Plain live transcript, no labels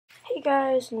Hey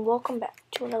guys, and welcome back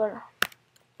to another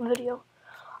video.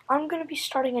 I'm going to be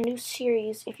starting a new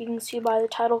series, if you can see by the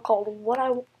title, called What I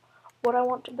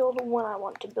Want to Build When I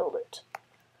Want to Build It.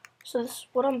 So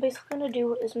what I'm basically going to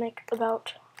do is make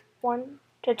about 1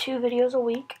 to 2 videos a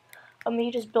week of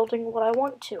me just building what I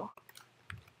want to.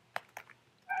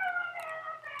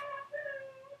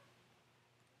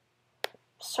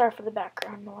 Sorry for the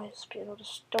background noise, people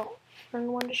just don't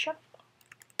learn when to shut up.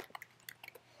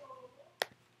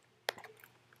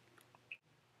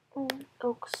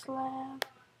 Oak slab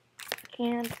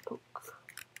and oak.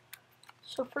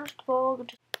 So first of all,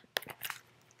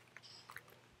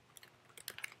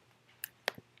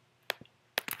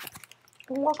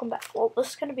 welcome back. Well, this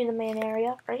is going to be the main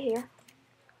area right here.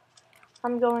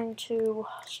 I'm going to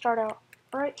start out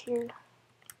right here.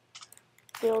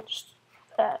 Build just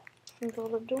that.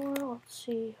 Build a door. Let's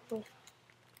see, with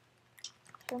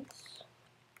fence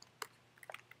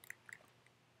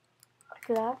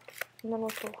like that, and then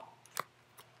with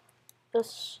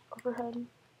this overhead.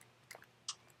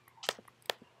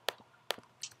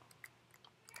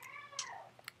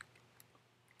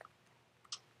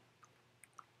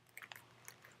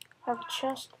 Have a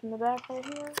chest in the back right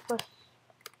here with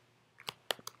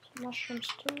some mushrooms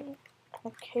too, and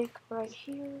a cake right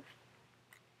here.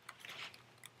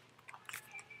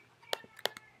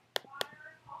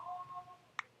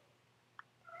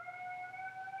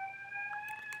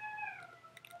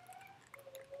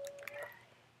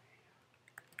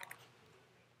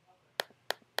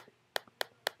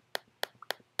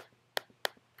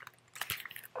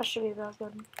 That should be about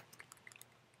good.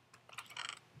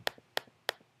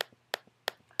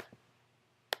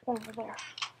 Over there.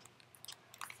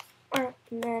 Alright,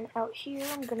 and then out here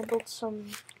I'm gonna build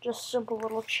some just simple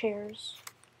little chairs.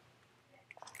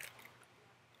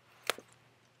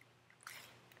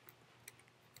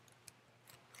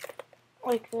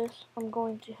 Like this. I'm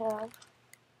going to have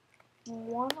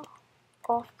one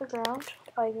off the ground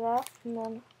like that, and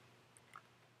then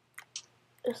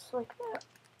just like that.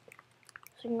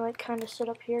 So you can like kind of sit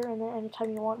up here, and then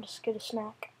anytime you want, just get a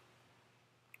snack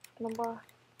from the bar.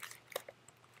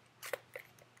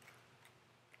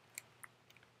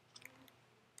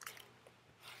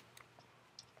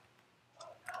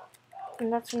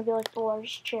 And that's going to be like the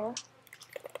largest chair.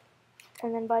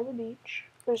 And then by the beach,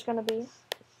 there's going to be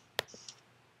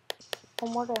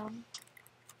one more down.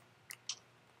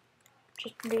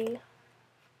 Just be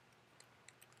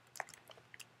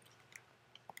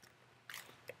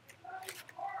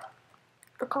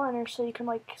recliner so you can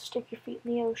like stick your feet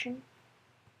in the ocean.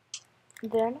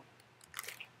 Then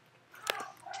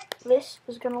this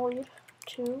is going to lead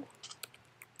to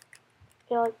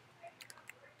a like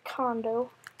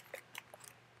condo.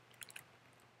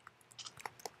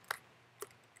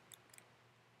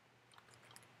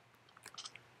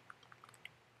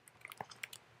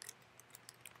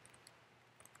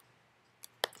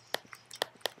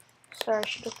 Sorry, I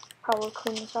should have probably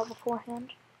cleaned this out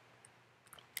beforehand.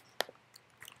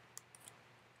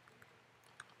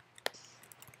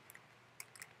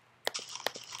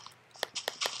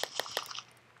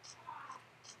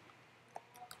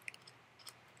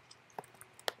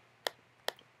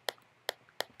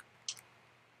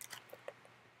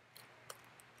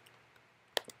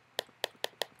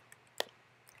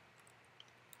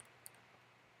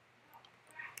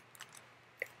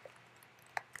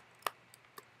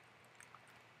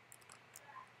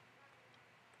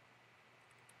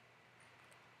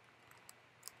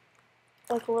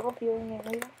 Like a little viewing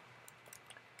area.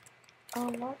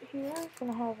 Right here, I'm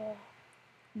gonna have a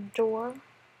door.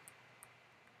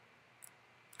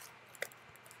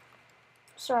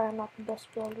 Sorry, I'm not the best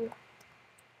builder.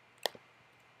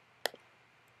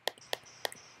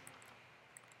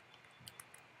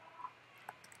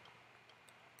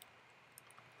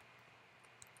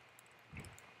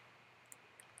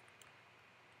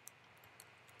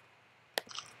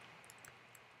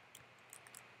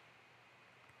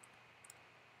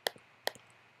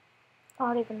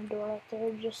 Not even a door right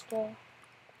there, just a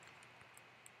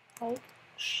like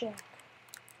shack.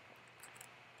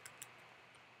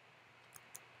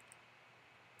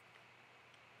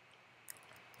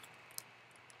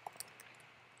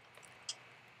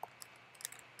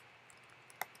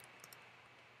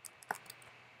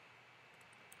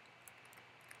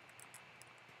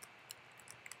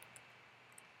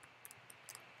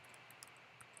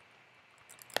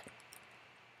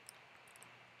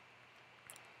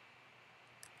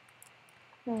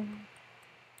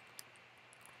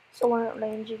 So when it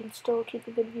rains, you can still keep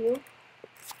a good view.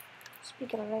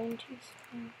 Speaking of rain, geez.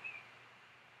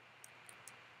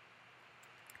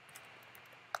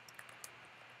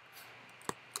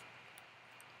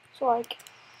 So like,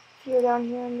 if you're down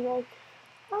here and you're like,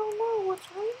 oh no, what's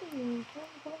raining?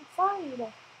 Can't go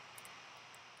inside.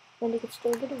 Then you can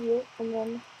still get a view, and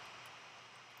then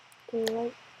go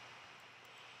right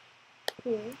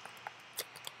here.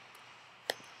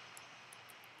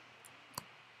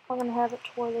 I'm gonna have it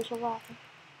to where there's a ladder.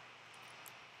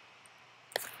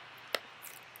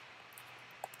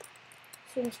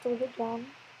 So you can still get down.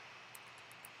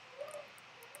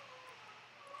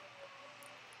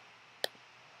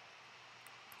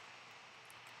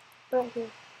 Right here.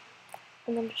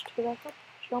 And then just to get back up,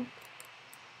 jump,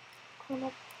 climb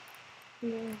up,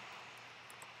 and then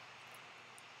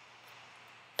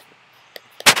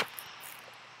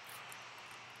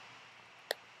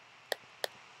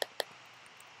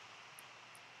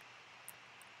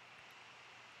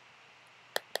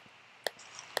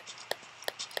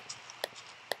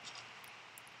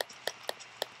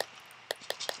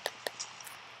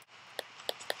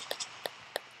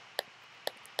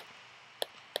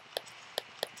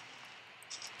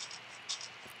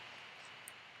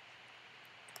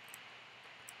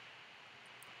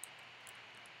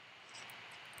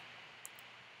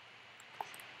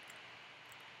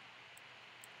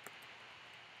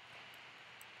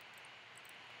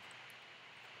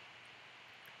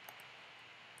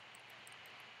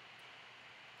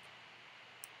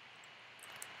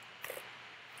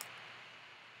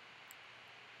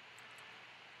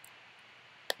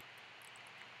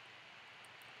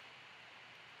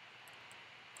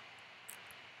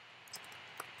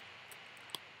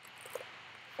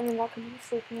that can be the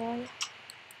sleeping area.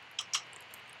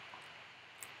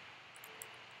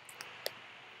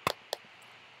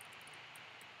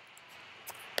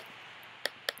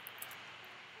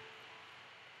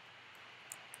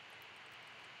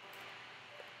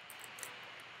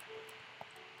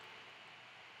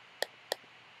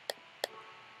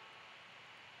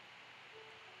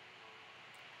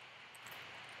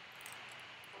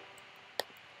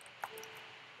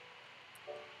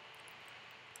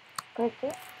 Right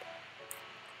there.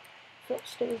 So it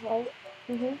stays light.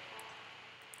 And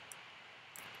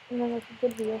then there's a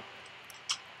good view.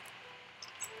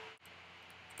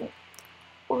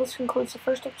 Well, this concludes the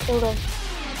first episode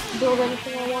of Build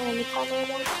Anything I Want Anytime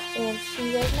I Want, and see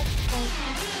you guys next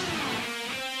time.